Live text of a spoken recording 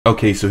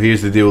Okay, so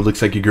here's the deal. It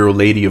looks like your girl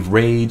Lady of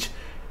Rage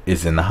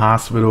is in the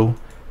hospital.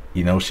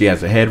 You know, she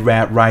has a head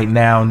wrap right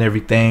now and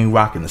everything,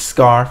 rocking the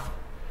scarf,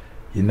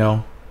 you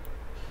know.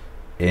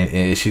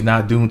 And she's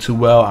not doing too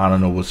well. I don't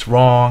know what's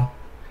wrong.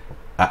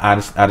 I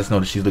just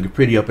know that she's looking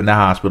pretty up in the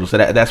hospital. So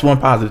that's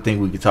one positive thing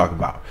we could talk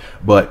about.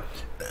 But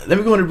let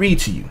me go and read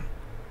to you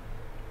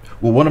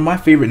what one of my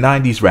favorite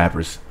 90s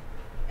rappers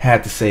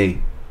had to say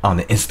on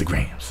the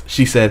Instagrams.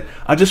 She said,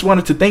 "I just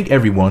wanted to thank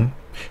everyone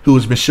who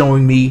has been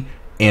showing me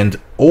an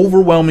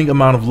overwhelming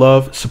amount of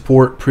love,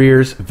 support,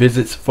 prayers,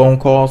 visits, phone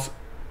calls,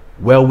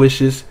 well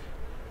wishes.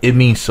 It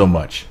means so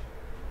much.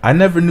 I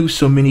never knew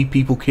so many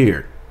people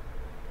cared.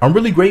 I'm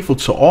really grateful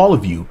to all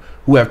of you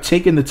who have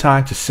taken the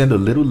time to send a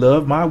little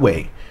love my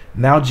way.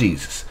 Now,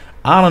 Jesus,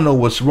 I don't know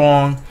what's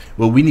wrong,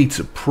 but we need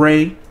to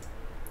pray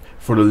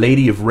for the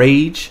Lady of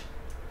Rage.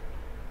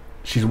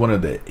 She's one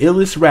of the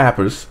illest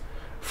rappers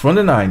from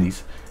the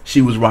 90s. She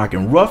was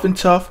rocking rough and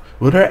tough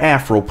with her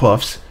afro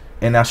puffs,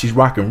 and now she's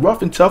rocking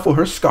rough and tough with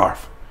her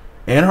scarf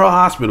and her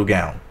hospital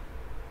gown,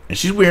 and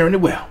she's wearing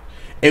it well.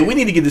 And we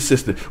need to get this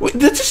sister.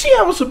 Did she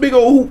have some big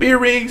old hoop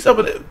earrings up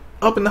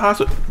in the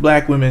hospital?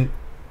 Black women,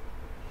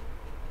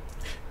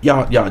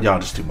 y'all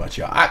just too much,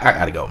 y'all. I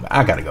gotta go, man.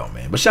 I gotta go,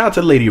 man. But shout out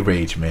to Lady of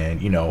Rage, man.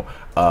 You know,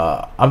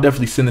 I'm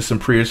definitely sending some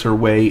prayers her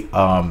way.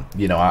 I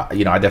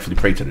definitely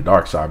pray to the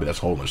dark side, but that's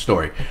a whole other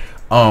story.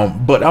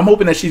 But I'm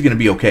hoping that she's gonna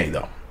be okay,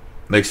 though.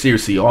 Like,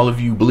 seriously, all of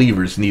you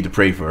believers need to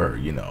pray for her.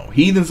 You know,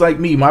 heathens like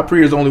me, my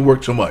prayers only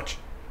work so much.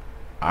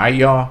 All right,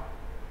 y'all.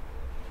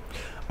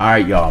 All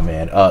right, y'all,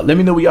 man. Let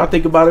me know what y'all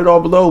think about it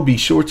all below. Be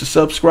sure to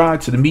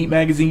subscribe to the Meat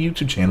Magazine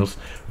YouTube channels.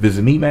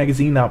 Visit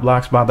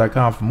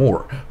meatmagazine.blogspot.com for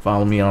more.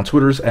 Follow me on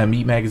Twitters at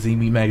Meat Magazine,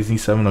 Meat Magazine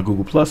 7 on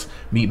Google+,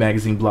 Meat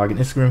Magazine blog and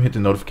Instagram. Hit the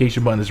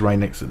notification button. It's right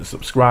next to the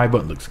subscribe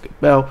button. Looks like a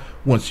bell.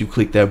 Once you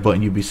click that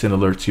button, you'll be sent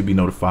alerts. You'll be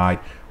notified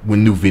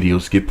when new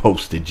videos get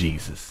posted.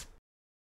 Jesus.